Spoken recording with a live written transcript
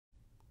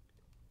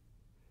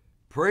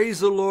Praise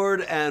the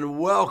Lord and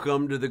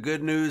welcome to the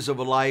good news of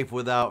a life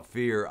without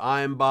fear.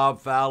 I'm Bob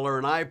Fowler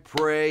and I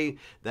pray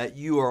that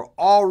you are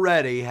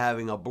already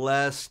having a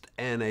blessed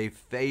and a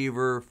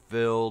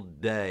favor-filled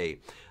day.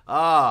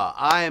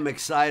 I am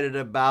excited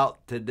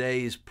about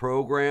today's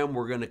program.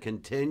 We're going to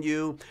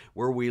continue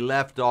where we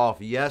left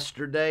off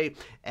yesterday,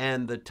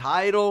 and the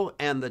title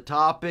and the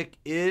topic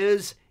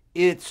is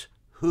It's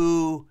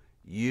Who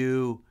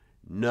You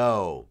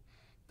Know.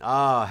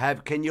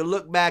 Can you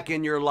look back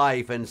in your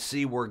life and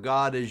see where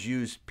God has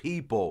used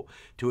people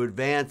to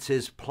advance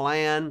His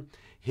plan,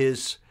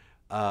 His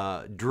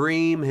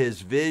dream,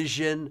 His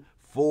vision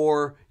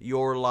for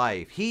your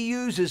life? He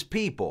uses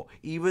people,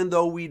 even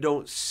though we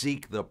don't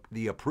seek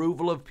the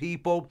approval of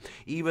people,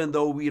 even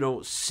though we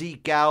don't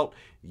seek out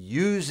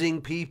using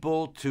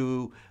people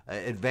to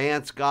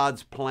advance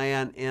God's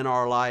plan in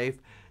our life.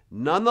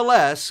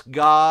 Nonetheless,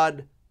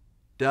 God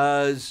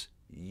does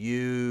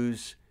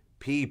use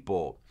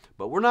people.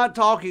 But we're not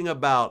talking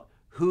about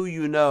who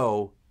you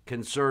know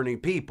concerning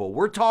people.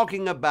 We're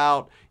talking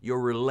about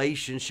your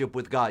relationship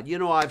with God. You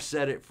know, I've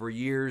said it for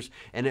years,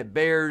 and it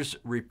bears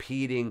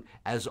repeating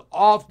as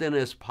often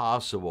as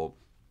possible.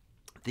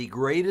 The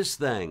greatest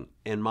thing,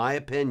 in my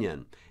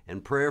opinion,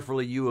 and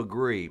prayerfully you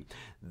agree,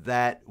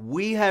 that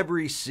we have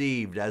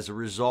received as a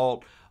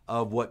result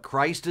of what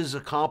Christ has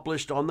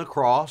accomplished on the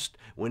cross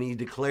when He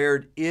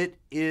declared it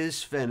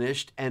is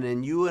finished, and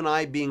in you and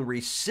I being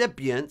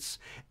recipients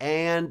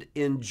and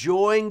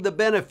enjoying the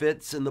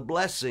benefits and the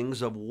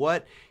blessings of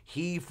what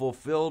He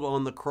fulfilled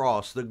on the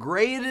cross. The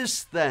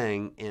greatest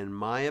thing, in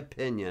my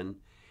opinion,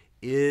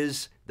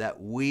 is that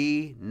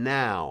we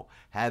now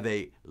have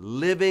a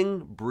living,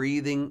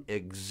 breathing,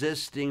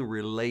 existing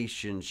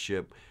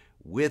relationship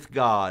with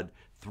God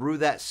through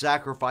that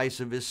sacrifice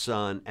of His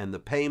Son and the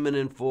payment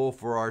in full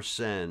for our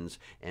sins,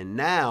 and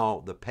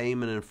now the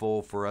payment in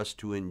full for us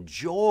to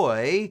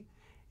enjoy.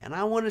 And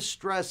I want to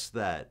stress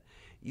that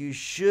you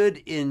should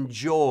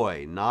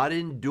enjoy, not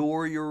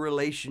endure your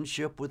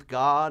relationship with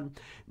God,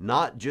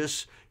 not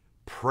just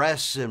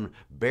press and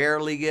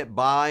barely get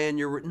by in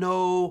your,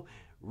 no,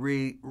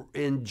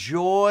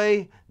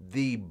 enjoy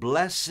the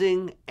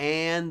blessing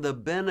and the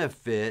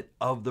benefit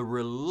of the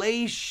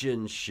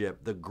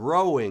relationship, the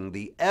growing,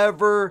 the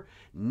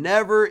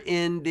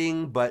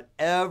never-ending but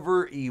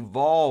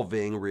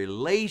ever-evolving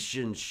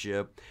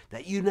relationship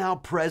that you now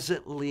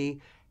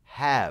presently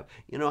have.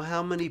 You know,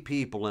 how many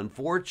people,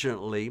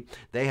 unfortunately,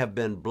 they have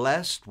been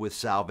blessed with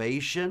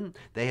salvation.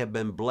 They have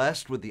been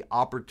blessed with the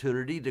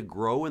opportunity to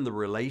grow in the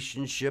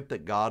relationship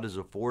that God has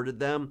afforded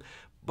them,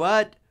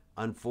 but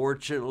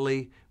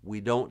unfortunately, we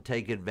don't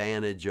take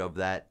advantage of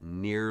that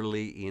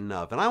nearly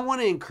enough. And I want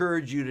to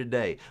encourage you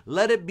today,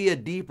 let it be a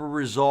deeper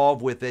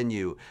resolve within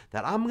you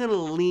that I'm going to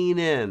lean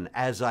in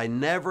as I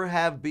never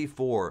have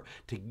before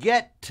to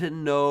get to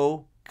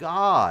know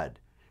God.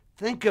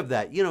 Think of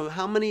that. You know,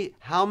 how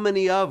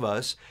many of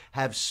us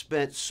have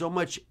spent so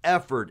much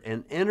effort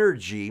and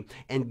energy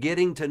in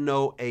getting to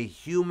know a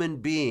human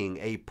being,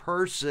 a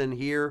person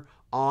here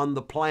on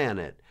the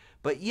planet?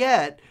 But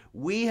yet,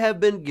 we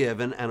have been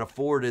given and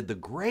afforded the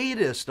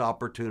greatest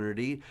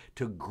opportunity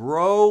to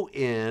grow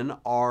in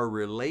our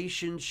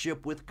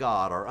relationship with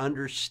God, our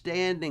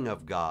understanding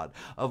of God,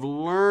 of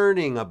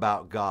learning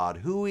about God,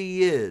 who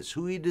He is,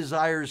 who He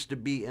desires to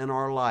be in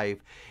our life.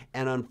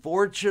 And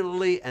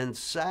unfortunately and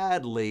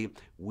sadly,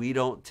 we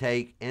don't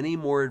take any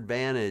more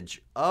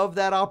advantage of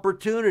that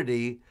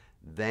opportunity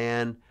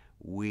than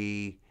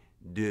we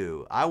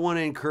do. I want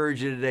to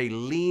encourage you today,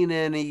 lean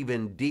in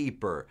even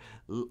deeper.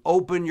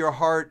 Open your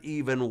heart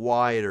even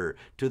wider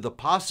to the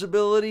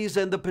possibilities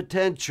and the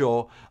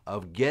potential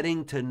of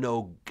getting to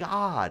know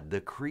God,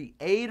 the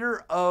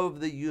creator of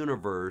the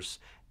universe,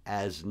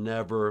 as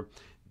never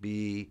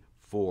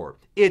before.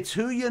 It's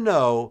Who You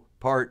Know,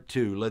 Part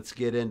 2. Let's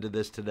get into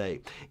this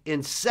today.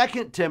 In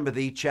 2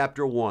 Timothy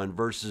chapter 1,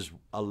 verses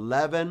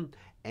 11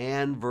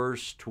 and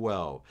verse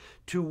 12,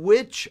 to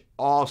which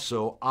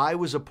also I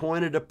was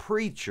appointed a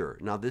preacher.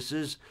 Now this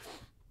is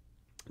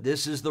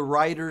the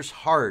writer's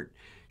heart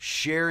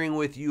sharing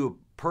with you a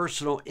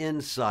personal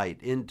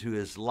insight into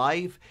his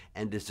life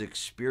and his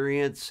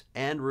experience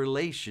and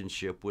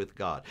relationship with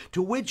God.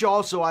 To which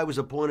also I was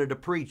appointed a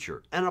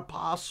preacher, an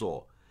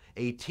apostle,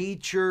 a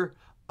teacher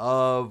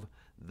of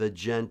the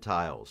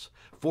Gentiles.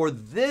 For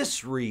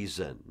this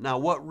reason. Now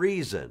what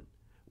reason?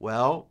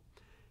 Well,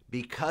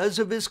 because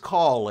of his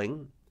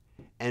calling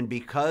and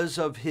because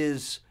of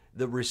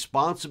the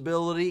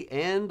responsibility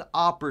and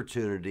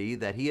opportunity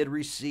that he had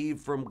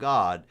received from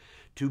God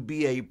to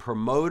be a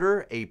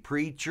promoter, a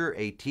preacher,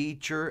 a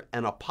teacher,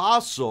 an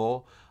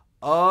apostle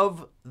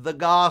of the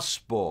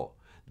gospel.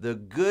 The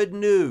good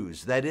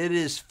news that it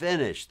is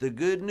finished. The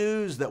good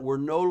news that we're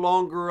no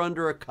longer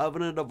under a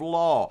covenant of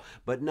law,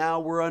 but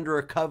now we're under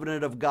a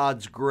covenant of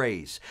God's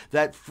grace.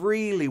 That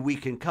freely we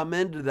can come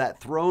into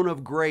that throne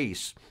of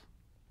grace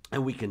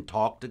and we can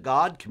talk to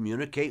God,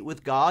 communicate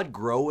with God,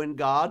 grow in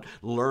God,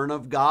 learn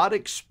of God,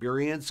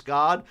 experience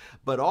God,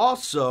 but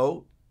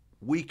also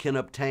we can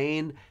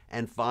obtain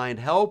and find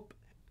help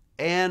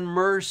and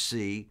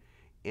mercy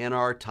in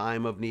our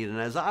time of need. And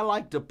as I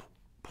like to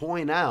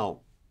point out,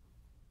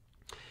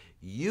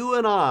 you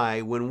and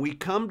I, when we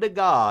come to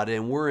God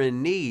and we're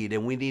in need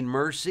and we need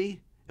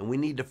mercy and we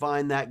need to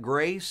find that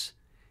grace,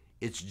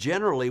 it's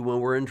generally when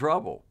we're in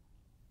trouble.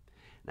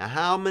 Now,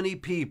 how many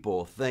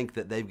people think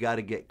that they've got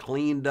to get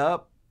cleaned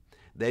up?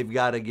 They've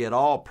got to get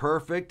all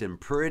perfect and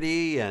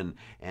pretty and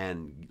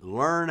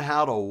learn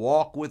how to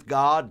walk with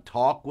God,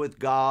 talk with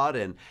God,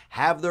 and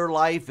have their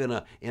life in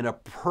a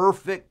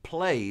perfect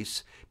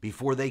place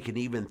before they can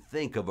even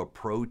think of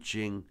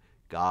approaching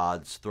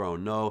God's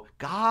throne. No,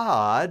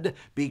 God,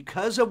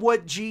 because of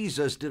what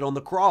Jesus did on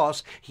the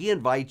cross, He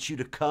invites you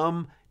to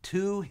come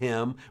to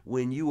Him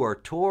when you are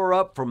tore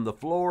up from the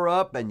floor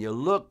up and you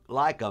look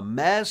like a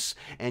mess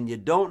and you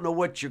don't know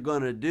what you're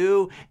going to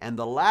do, and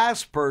the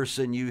last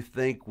person you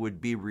think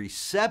would be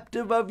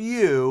receptive of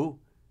you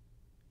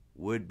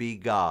would be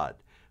God.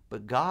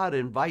 But God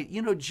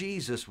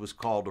Jesus was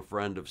called a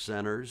friend of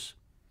sinners.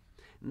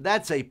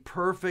 That's a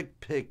perfect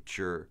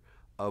picture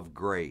of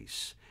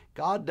grace.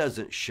 God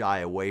doesn't shy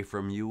away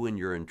from you when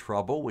you're in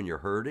trouble, when you're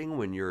hurting,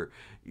 when you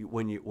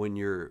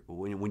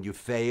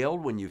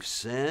failed, when you've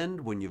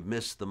sinned, when you've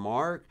missed the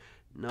mark.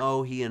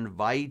 No, He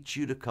invites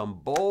you to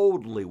come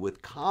boldly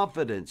with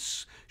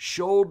confidence,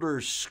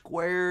 shoulders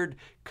squared,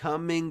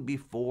 coming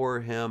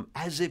before Him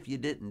as if you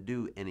didn't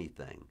do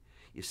anything.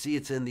 You see,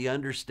 it's in the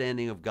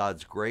understanding of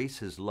God's grace,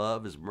 His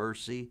love, His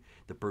mercy,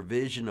 the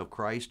provision of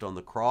Christ on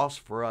the cross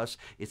for us.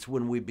 It's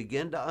when we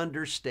begin to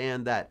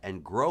understand that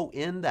and grow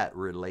in that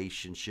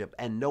relationship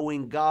and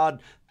knowing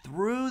God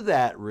through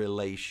that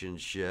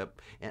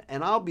relationship.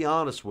 And I'll be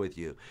honest with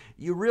you,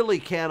 you really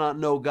cannot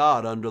know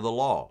God under the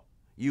law.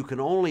 You can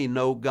only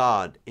know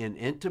God in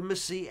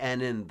intimacy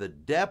and in the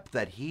depth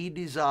that He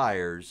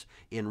desires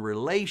in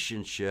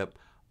relationship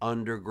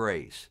under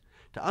grace.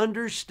 To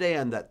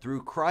understand that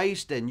through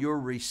Christ and you're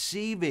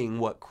receiving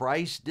what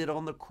Christ did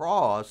on the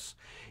cross,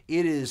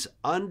 it is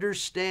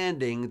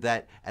understanding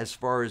that as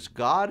far as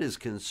God is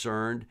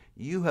concerned,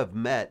 you have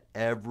met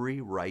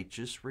every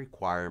righteous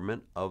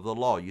requirement of the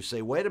law. You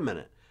say, wait a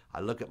minute. I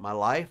look at my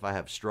life, I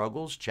have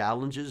struggles,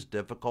 challenges,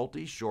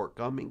 difficulties,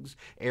 shortcomings,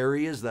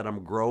 areas that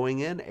I'm growing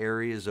in,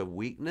 areas of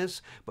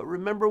weakness. But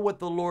remember what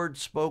the Lord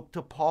spoke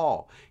to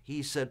Paul.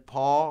 He said,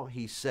 Paul,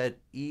 He said,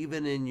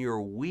 even in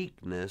your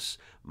weakness,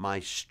 my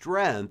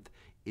strength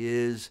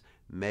is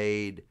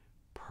made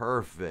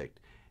perfect.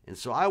 And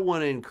so I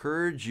want to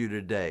encourage you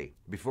today,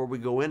 before we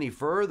go any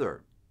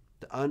further,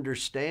 to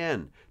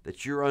understand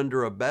that you're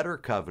under a better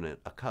covenant,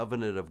 a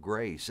covenant of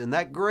grace. And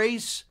that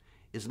grace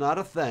is not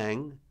a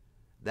thing.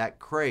 That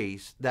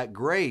grace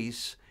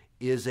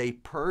is a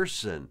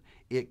person.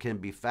 It can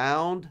be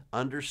found,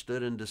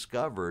 understood, and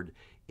discovered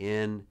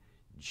in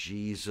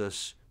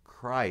Jesus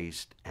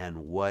Christ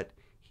and what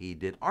He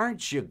did.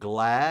 Aren't you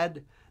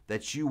glad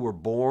that you were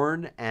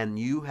born and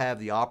you have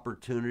the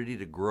opportunity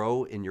to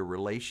grow in your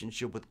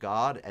relationship with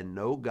God and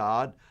know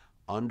God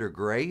under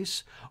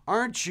grace?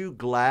 Aren't you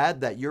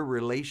glad that your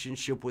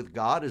relationship with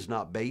God is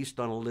not based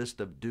on a list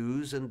of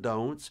do's and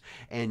don'ts,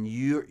 and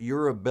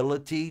your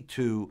ability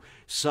to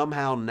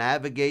somehow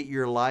navigate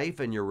your life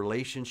and your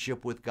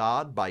relationship with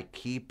God by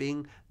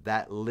keeping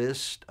that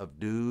list of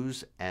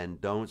do's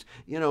and don'ts?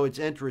 You know, it's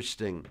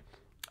interesting.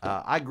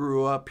 I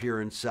grew up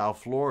here in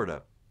South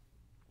Florida,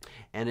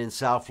 and in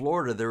South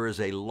Florida there is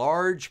a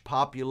large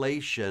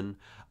population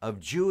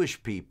of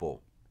Jewish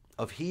people,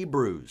 of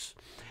Hebrews,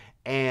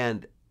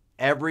 and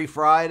every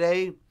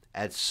Friday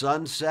at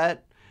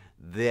sunset,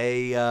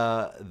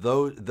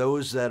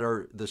 those that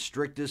are the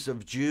strictest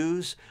of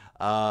Jews,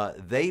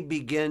 they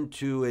begin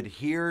to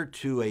adhere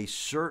to a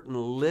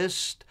certain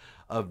list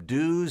of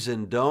do's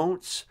and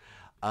don'ts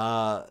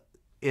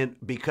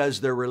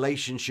because their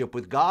relationship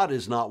with God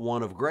is not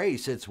one of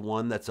grace, it's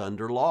one that's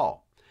under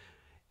law.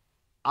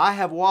 I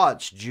have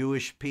watched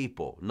Jewish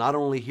people, not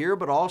only here,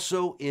 but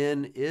also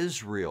in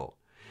Israel.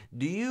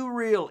 Do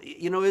you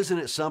isn't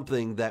it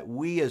something that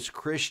we as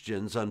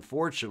Christians,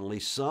 unfortunately,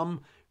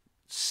 some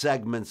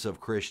segments of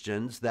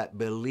Christians that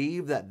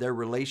believe that their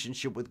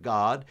relationship with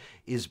God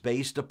is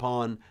based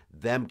upon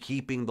them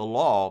keeping the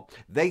law,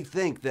 they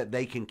think that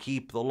they can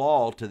keep the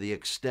law to the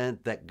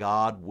extent that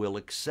God will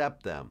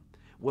accept them.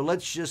 Well,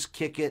 let's just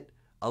kick it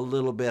a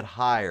little bit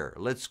higher.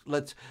 Let's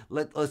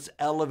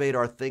elevate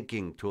our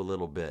thinking to a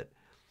little bit.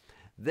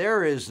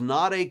 There is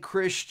not a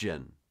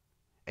Christian,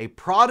 a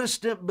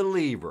Protestant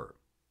believer,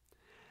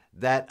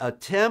 that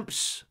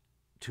attempts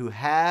to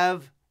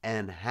have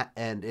and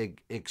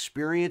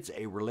experience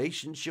a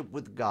relationship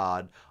with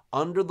God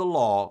under the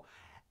law,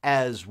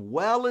 as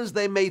well as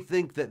they may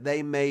think that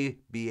they may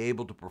be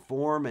able to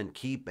perform and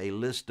keep a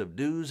list of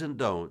do's and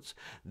don'ts.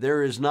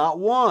 There is not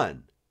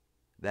one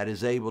that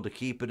is able to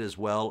keep it as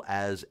well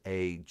as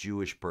a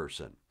Jewish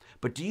person.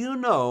 But do you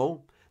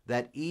know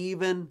that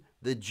even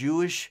the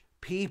Jewish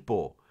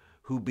people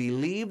who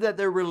believe that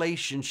their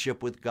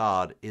relationship with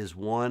God is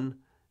one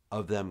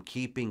of them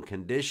keeping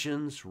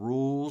conditions,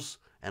 rules,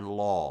 and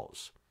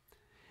laws,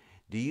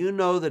 do you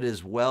know that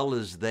as well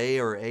as they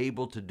are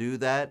able to do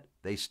that,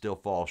 they still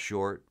fall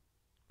short?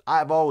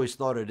 I've always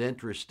thought it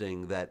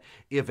interesting that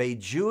if a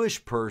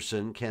Jewish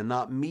person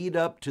cannot meet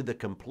up to the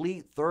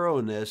complete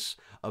thoroughness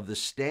of the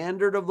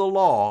standard of the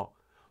law,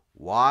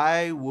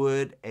 why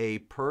would a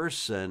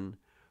person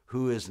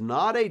who is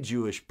not a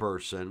Jewish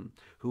person,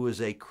 who is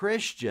a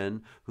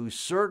Christian, who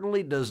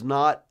certainly does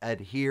not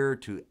adhere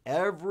to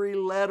every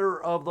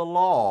letter of the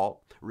law?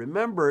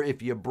 Remember,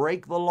 if you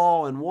break the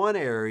law in one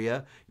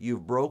area,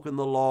 you've broken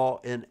the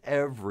law in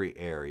every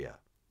area.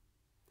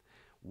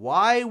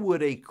 Why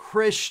would a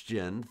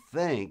Christian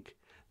think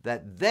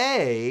that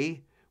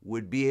they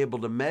would be able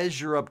to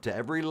measure up to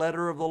every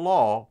letter of the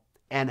law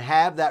and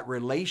have that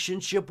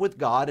relationship with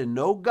God and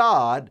know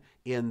God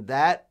in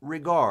that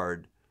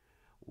regard?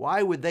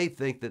 Why would they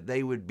think that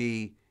they would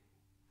be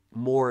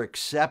more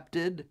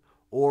accepted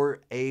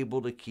or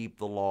able to keep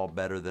the law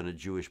better than a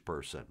Jewish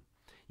person?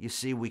 You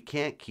see, we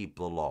can't keep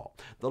the law.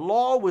 The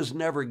law was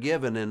never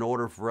given in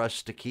order for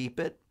us to keep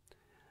it.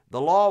 The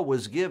law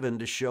was given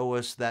to show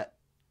us that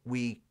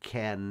we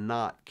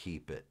cannot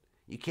keep it.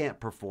 You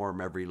can't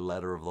perform every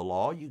letter of the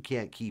law. You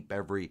can't keep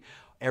every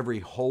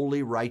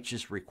holy,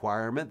 righteous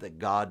requirement that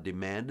God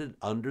demanded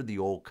under the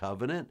old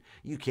covenant.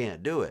 You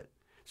can't do it.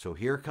 So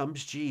here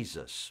comes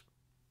Jesus.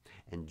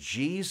 And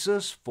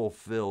Jesus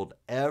fulfilled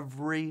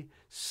every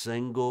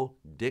single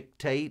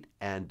dictate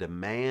and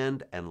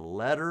demand and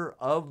letter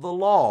of the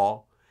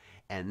law.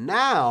 And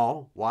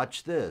now,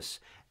 watch this,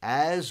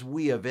 as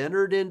we have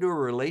entered into a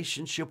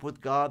relationship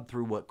with God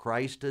through what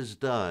Christ has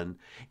done,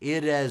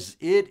 it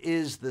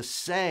is the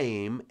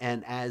same,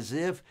 and as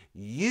if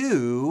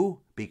you,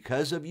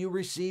 because of you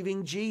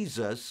receiving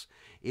Jesus,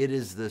 it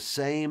is the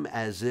same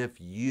as if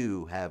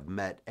you have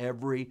met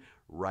every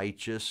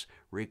righteous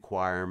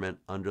requirement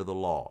under the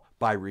law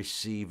by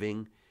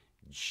receiving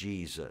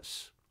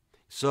Jesus.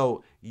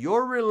 So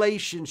your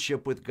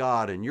relationship with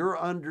God and your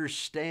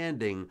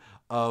understanding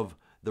of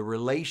the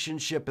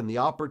relationship and the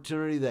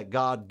opportunity that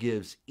God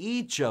gives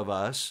each of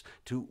us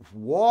to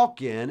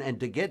walk in and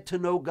to get to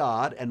know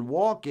God and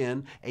walk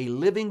in a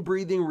living,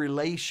 breathing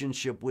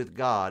relationship with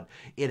God,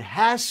 it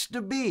has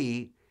to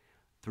be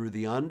through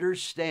the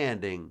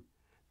understanding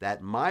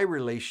that my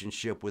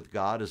relationship with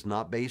God is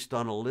not based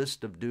on a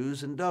list of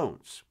do's and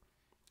don'ts.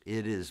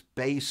 It is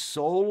based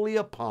solely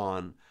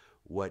upon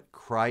what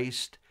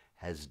Christ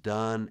has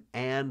done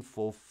and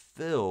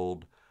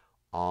fulfilled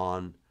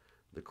on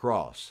the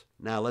cross.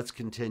 Now let's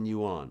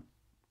continue on.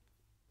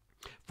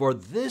 For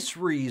this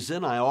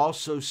reason I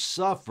also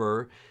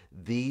suffer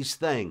these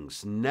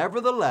things.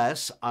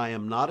 Nevertheless, I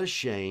am not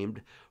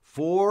ashamed,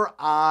 for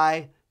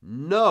I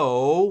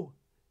know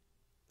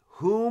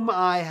whom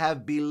I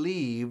have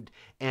believed,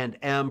 and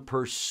am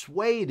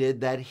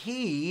persuaded that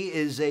he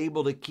is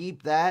able to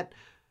keep that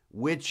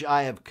which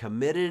I have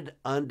committed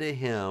unto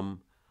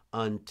him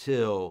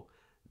until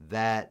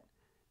that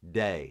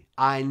day.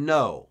 I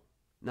know.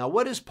 Now,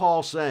 what is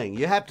Paul saying?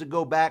 You have to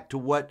go back to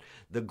what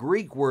the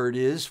Greek word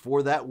is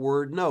for that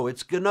word know.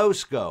 It's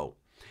gnosko.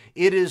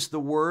 It is the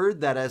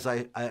word that, as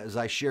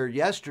I shared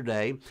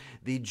yesterday,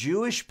 the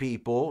Jewish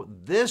people,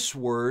 this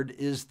word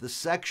is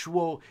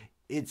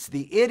it's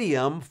the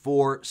idiom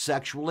for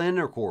sexual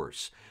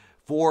intercourse,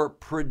 for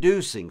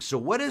producing. So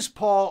what is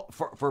Paul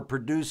for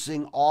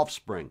producing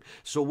offspring?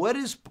 So what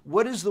is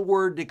the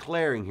word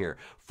declaring here?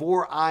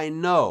 For I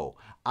know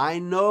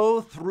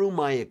through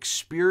my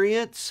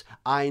experience,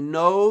 I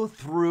know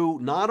through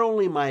not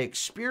only my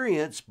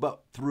experience,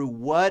 but through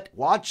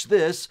watch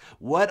this,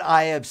 what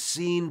I have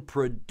seen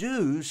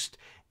produced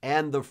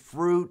and the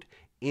fruit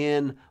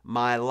in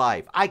my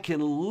life. I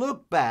can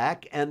look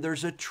back and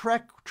there's a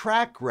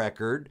track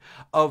record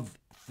of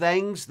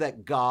things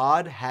that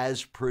God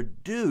has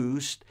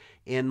produced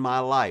in my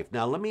life.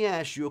 Now, let me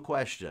ask you a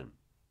question.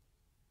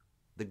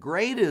 The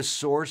greatest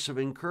source of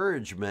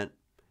encouragement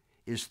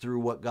is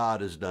through what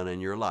God has done in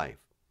your life.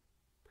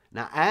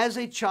 Now, as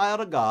a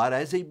child of God,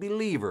 as a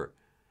believer,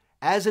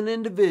 as an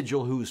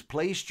individual who's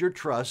placed your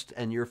trust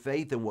and your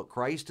faith in what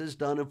Christ has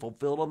done and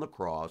fulfilled on the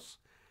cross,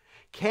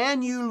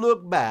 can you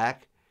look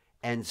back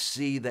and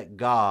see that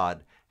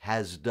God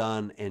has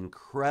done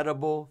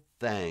incredible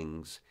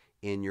things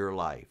in your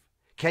life?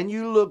 Can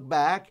you look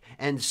back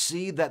and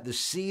see that the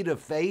seed of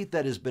faith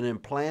that has been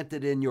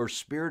implanted in your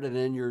spirit and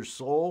in your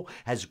soul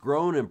has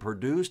grown and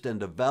produced and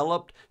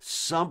developed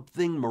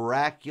something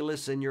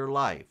miraculous in your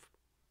life?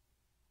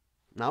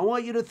 Now, I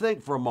want you to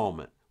think for a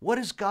moment. What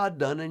has God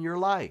done in your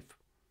life?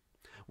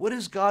 What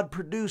has God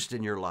produced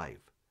in your life?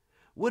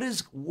 What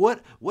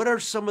are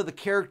some of the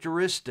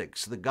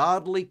characteristics, the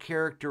godly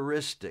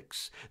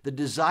characteristics, the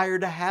desire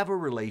to have a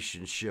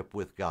relationship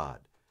with God?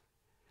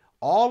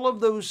 All of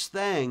those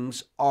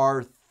things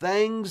are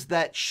things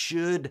that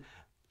should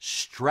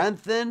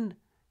strengthen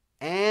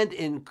and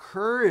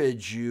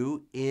encourage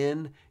you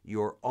in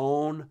your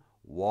own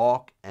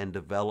walk and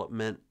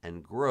development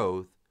and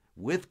growth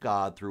with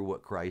God through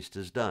what Christ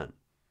has done.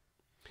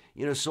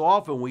 You know, so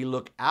often we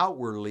look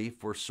outwardly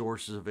for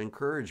sources of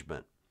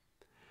encouragement.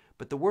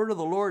 But the word of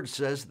the Lord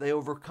says they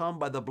overcome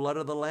by the blood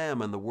of the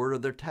Lamb and the word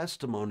of their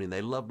testimony.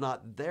 They love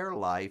not their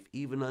life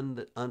even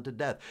unto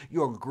death.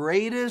 Your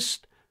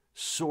greatest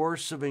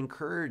source of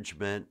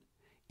encouragement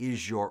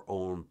is your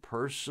own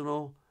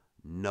personal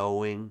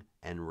knowing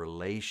and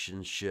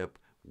relationship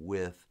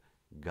with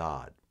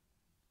God.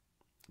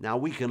 Now,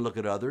 we can look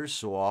at others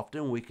so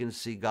often we can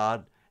see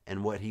God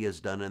and what He has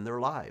done in their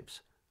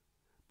lives.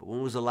 But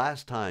when was the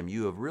last time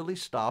you have really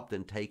stopped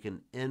and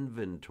taken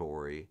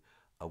inventory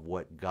of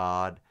what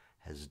God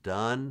has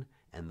done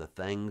and the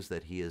things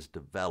that He has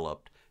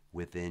developed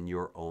within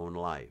your own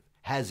life?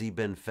 Has He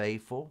been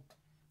faithful?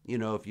 You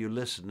know, if you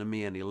listen to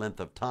me any length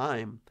of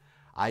time,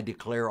 I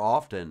declare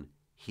often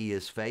He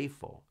is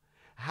faithful.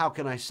 How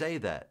can I say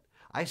that?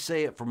 I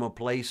say it from a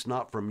place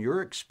not from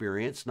your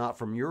experience, not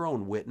from your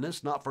own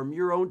witness, not from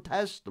your own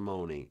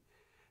testimony,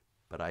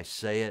 but I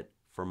say it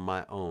from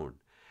my own.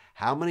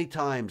 How many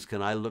times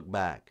can I look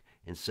back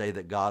and say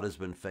that God has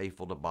been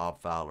faithful to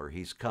Bob Fowler?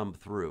 He's come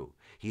through.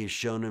 He has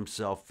shown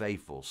Himself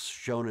faithful,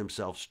 shown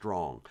Himself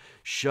strong,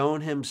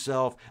 shown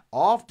Himself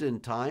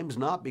oftentimes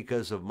not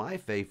because of my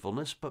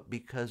faithfulness, but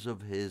because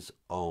of His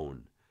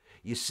own.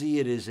 You see,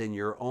 it is in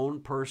your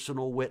own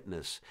personal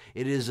witness.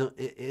 It is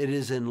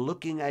in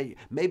looking at,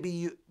 maybe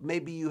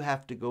you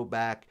have to go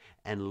back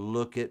and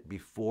look at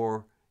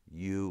before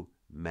you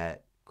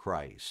met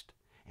Christ.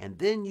 And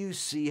then you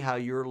see how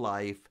your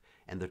life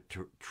and the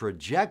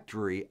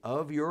trajectory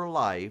of your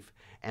life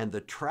and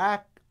the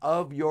track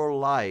of your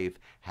life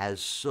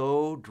has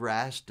so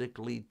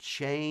drastically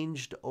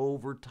changed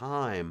over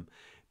time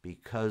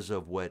because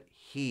of what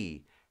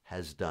He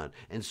has done.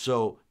 And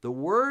so the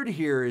word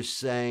here is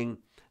saying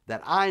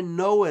that I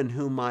know in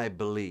whom I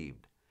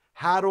believed.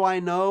 How do I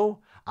know?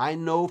 I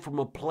know from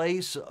a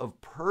place of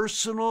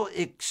personal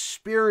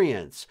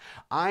experience.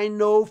 I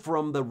know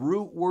from the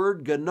root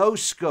word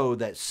gnosko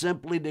that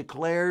simply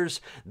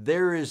declares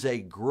there is a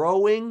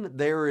growing,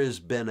 there has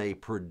been a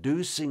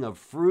producing of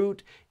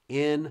fruit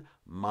in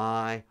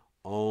my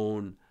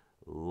own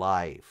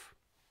life.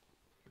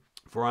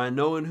 For I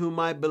know in whom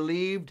I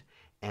believed,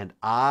 and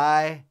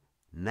I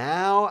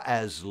now,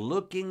 as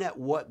looking at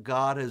what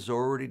God has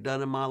already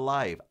done in my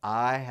life,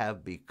 I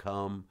have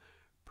become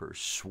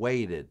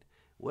persuaded.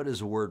 What does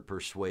the word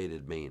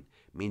persuaded mean?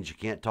 It means you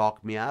can't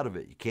talk me out of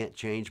it. You can't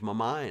change my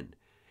mind.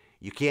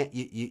 You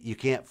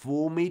can't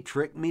fool me,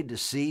 trick me,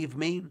 deceive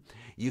me.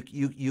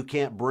 You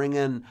can't bring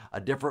in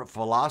a different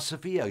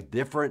philosophy, a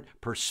different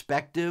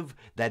perspective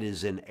that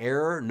is in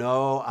error.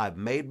 No, I've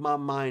made my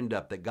mind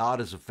up that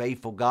God is a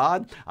faithful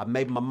God. I've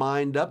made my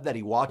mind up that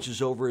He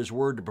watches over His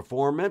word to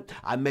perform it.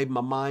 I've made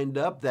my mind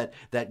up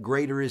that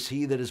greater is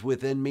He that is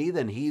within me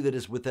than he that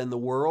is within the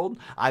world.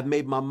 I've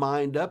made my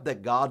mind up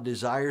that God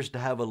desires to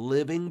have a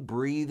living,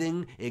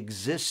 breathing,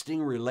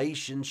 existing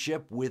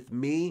relationship with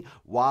me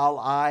while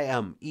I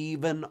am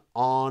even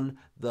on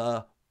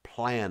the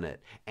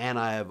planet. And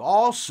I have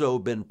also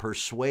been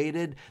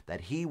persuaded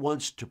that He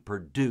wants to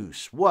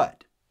produce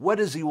what? What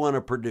does He want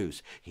to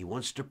produce? He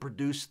wants to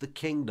produce the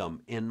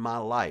kingdom in my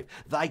life.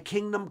 Thy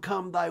kingdom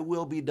come, thy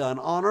will be done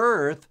on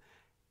earth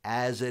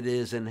as it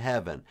is in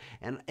heaven.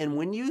 And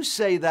when you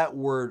say that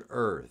word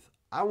earth,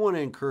 I want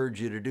to encourage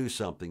you to do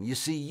something. You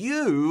see,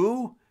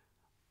 you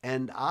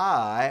and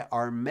I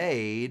are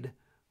made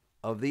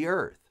of the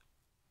earth.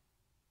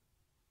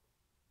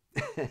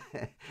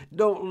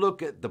 Don't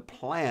look at the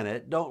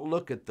planet. Don't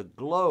look at the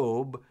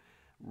globe.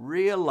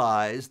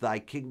 Realize thy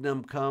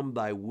kingdom come,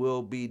 thy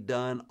will be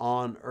done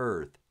on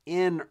earth,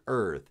 in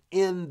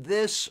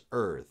this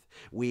earth.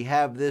 We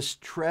have this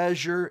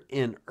treasure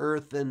in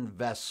earthen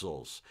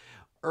vessels.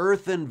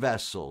 Earthen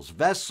vessels,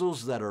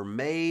 vessels that are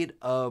made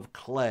of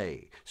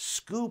clay,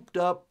 scooped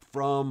up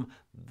from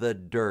the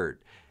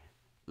dirt.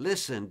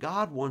 Listen,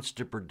 God wants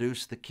to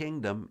produce the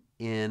kingdom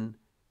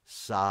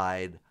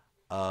inside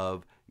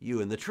of you.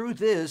 And the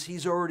truth is,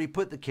 He's already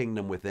put the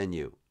kingdom within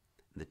you.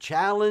 The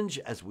challenge,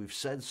 as we've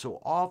said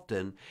so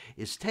often,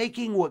 is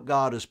taking what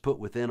God has put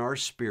within our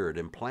spirit,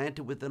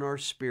 implanted within our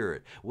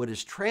spirit, what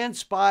has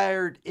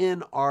transpired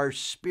in our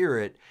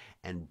spirit,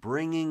 and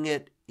bringing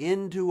it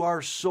into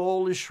our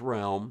soulish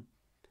realm,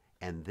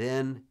 and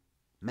then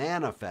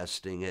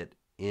manifesting it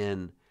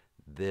in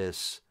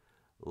this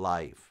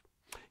life.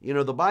 You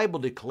know, the Bible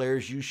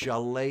declares you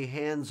shall lay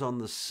hands on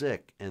the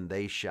sick and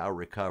they shall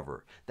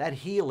recover. That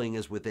healing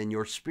is within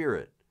your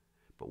spirit.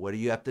 But what do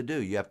you have to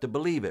do? You have to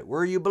believe it.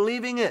 Where are you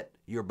believing it?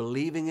 You're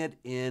believing it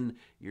in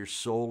your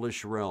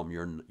soulish realm,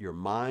 your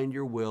mind,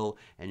 your will,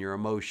 and your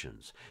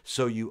emotions.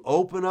 So you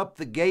open up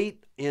the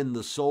gate in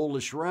the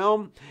soulish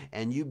realm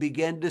and you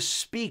begin to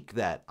speak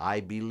that. I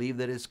believe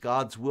that it's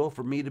God's will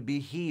for me to be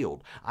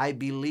healed. I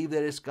believe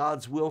that it's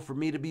God's will for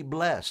me to be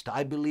blessed.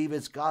 I believe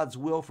it's God's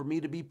will for me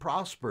to be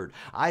prospered.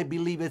 I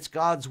believe it's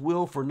God's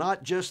will for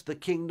not just the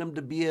kingdom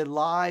to be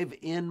alive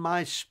in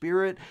my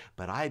spirit,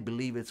 but I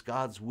believe it's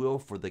God's will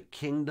for the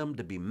kingdom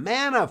to be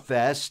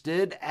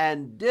manifested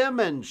and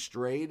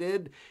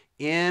demonstrated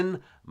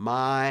in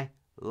my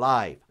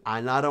life.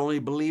 I not only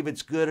believe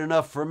it's good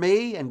enough for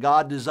me and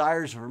God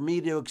desires for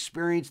me to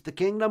experience the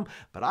kingdom,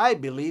 but I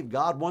believe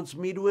God wants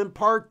me to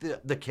impart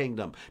the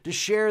kingdom, to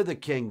share the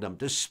kingdom,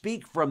 to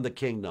speak from the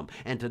kingdom,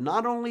 and to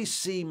not only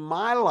see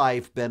my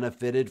life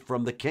benefited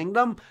from the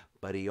kingdom,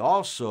 but he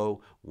also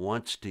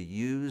wants to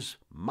use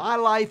my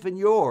life and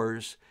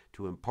yours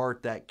to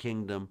impart that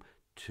kingdom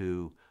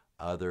to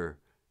other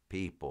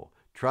people.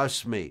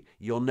 Trust me,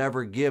 you'll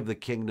never give the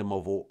kingdom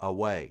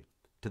away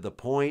to the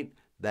point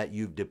that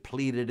you've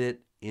depleted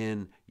it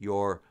in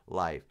your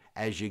life.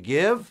 As you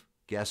give,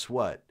 guess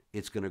what?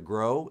 It's going to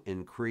grow,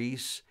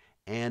 increase,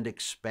 and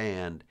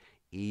expand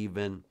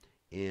even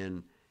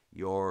in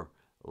your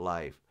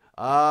life.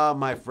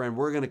 My friend,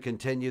 we're going to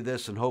continue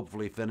this and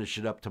hopefully finish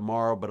it up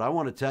tomorrow, but I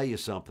want to tell you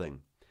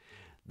something.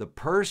 The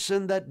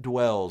person that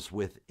dwells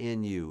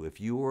within you, if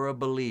you are a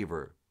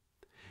believer,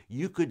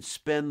 you could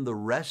spend the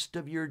rest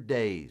of your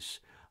days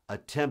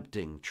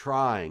attempting,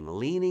 trying,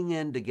 leaning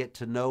in to get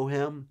to know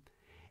him,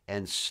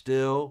 and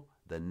still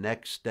the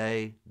next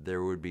day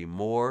there would be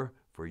more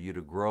for you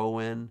to grow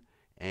in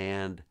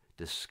and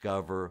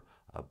discover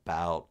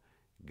about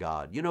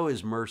God. You know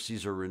his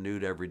mercies are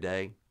renewed every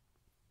day.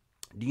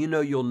 Do you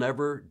know you'll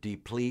never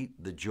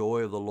deplete the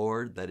joy of the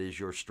Lord that is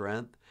your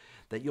strength?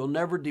 That you'll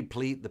never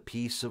deplete the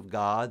peace of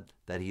God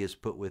that he has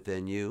put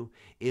within you?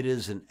 It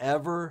is an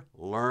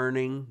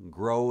ever-learning,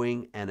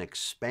 growing, and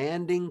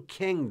expanding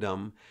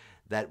kingdom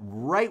that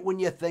right when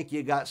you think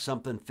you got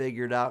something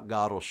figured out,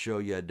 God will show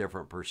you a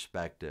different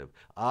perspective.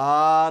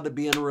 To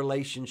be in a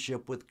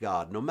relationship with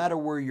God, no matter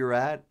where you're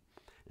at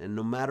and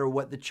no matter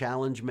what the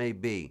challenge may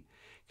be.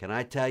 Can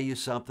I tell you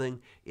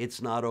something?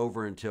 It's not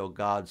over until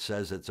God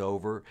says it's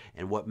over,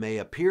 and what may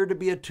appear to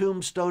be a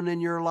tombstone in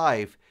your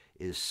life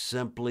is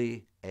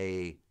simply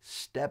a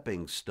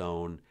stepping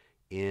stone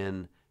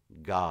in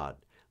God.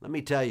 Let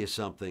me tell you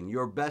something.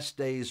 Your best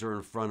days are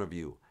in front of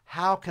you.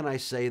 How can I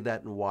say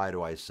that, and why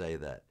do I say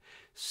that?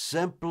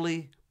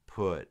 Simply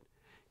put,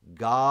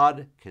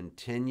 God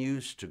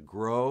continues to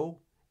grow,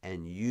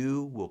 and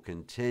you will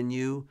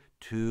continue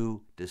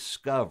to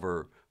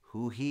discover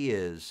who he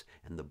is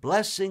and the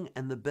blessing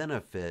and the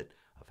benefit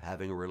of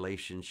having a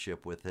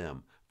relationship with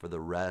him for the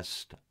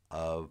rest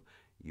of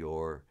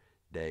your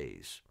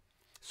days.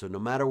 So no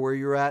matter where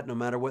you're at, no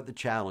matter what the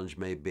challenge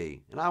may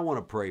be, and I want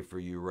to pray for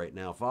you right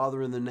now.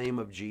 Father, in the name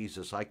of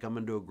Jesus, I come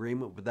into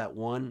agreement with that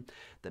one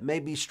that may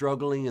be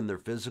struggling in their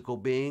physical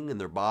being, in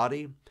their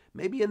body,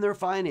 maybe in their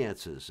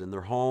finances, in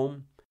their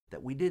home,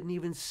 that we didn't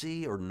even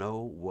see or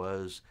know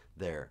was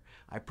there.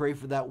 I pray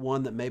for that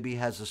one that maybe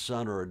has a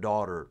son or a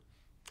daughter,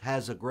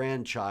 has a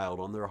grandchild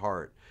on their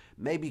heart,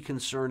 maybe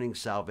concerning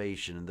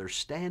salvation, and they're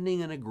standing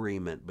in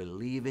agreement,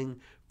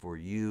 believing for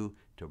you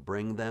to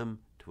bring them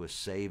to a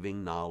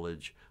saving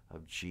knowledge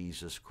of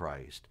Jesus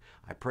Christ.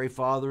 I pray,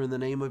 Father, in the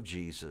name of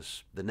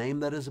Jesus, the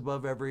name that is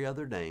above every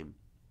other name,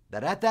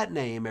 that at that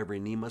name every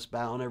knee must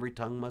bow and every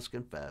tongue must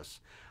confess.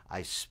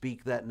 I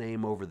speak that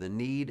name over the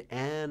need,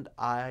 and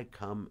I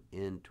come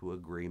into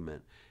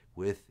agreement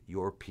with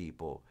your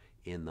people.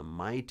 In the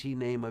mighty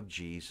name of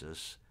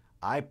Jesus,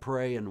 I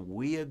pray and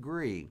we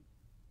agree.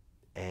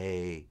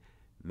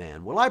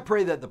 Amen. Well, I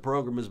pray that the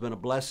program has been a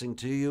blessing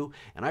to you,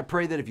 and I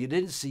pray that if you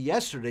didn't see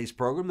yesterday's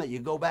program, that you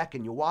go back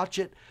and you watch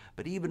it.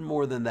 But even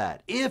more than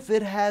that, if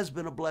it has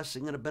been a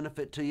blessing and a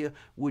benefit to you,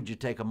 would you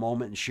take a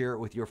moment and share it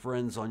with your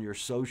friends on your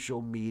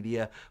social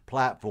media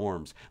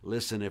platforms?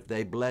 Listen, if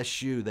they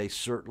bless you, they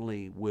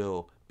certainly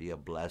will be a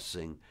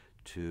blessing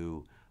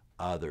to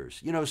others.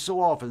 You know, so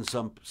often,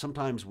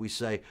 sometimes we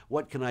say,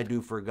 what can I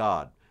do for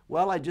God?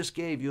 Well, I just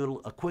gave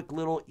you a quick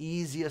little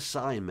easy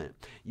assignment.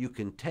 You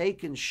can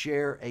take and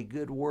share a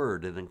good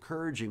word, an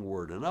encouraging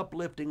word, an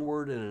uplifting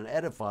word, and an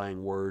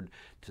edifying word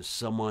to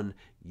someone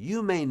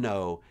you may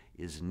know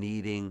is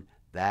needing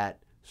that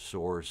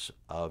source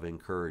of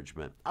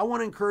encouragement. I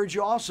want to encourage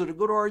you also to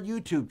go to our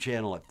YouTube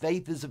channel at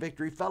Faith is a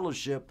Victory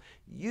Fellowship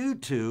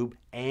YouTube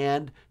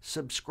and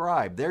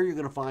subscribe. There you're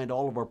going to find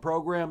all of our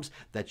programs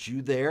that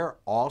you there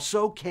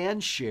also can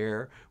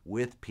share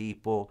with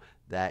people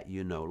that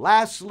you know.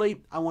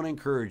 Lastly, I want to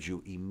encourage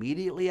you,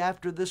 immediately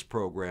after this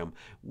program,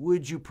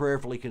 would you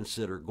prayerfully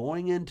consider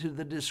going into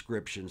the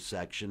description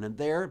section, and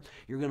there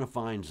you're going to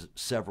find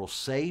several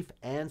safe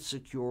and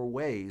secure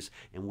ways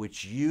in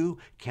which you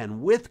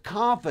can, with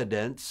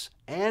confidence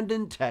and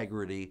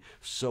integrity,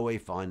 sow a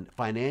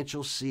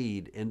financial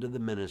seed into the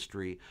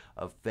ministry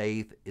of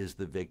Faith is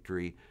the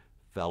Victory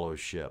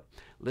Fellowship.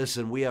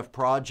 Listen, we have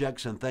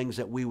projects and things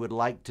that we would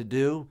like to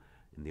do,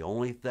 and the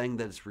only thing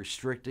that's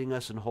restricting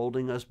us and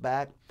holding us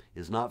back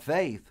is not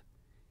faith,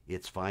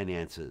 it's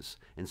finances.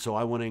 And so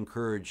I want to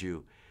encourage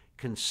you,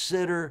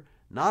 consider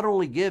not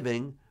only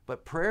giving,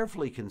 but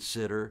prayerfully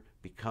consider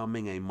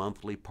becoming a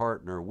monthly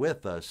partner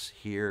with us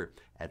here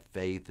at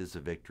Faith is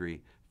a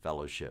Victory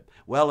Fellowship.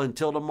 Well,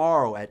 until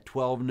tomorrow at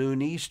 12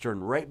 noon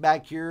Eastern, right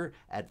back here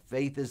at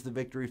Faith is the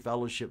Victory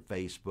Fellowship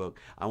Facebook.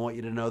 I want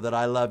you to know that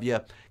I love you.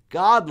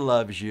 God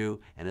loves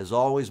you. And as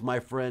always, my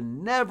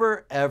friend,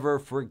 never, ever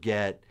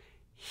forget,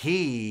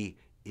 He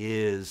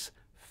is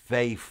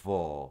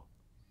faithful.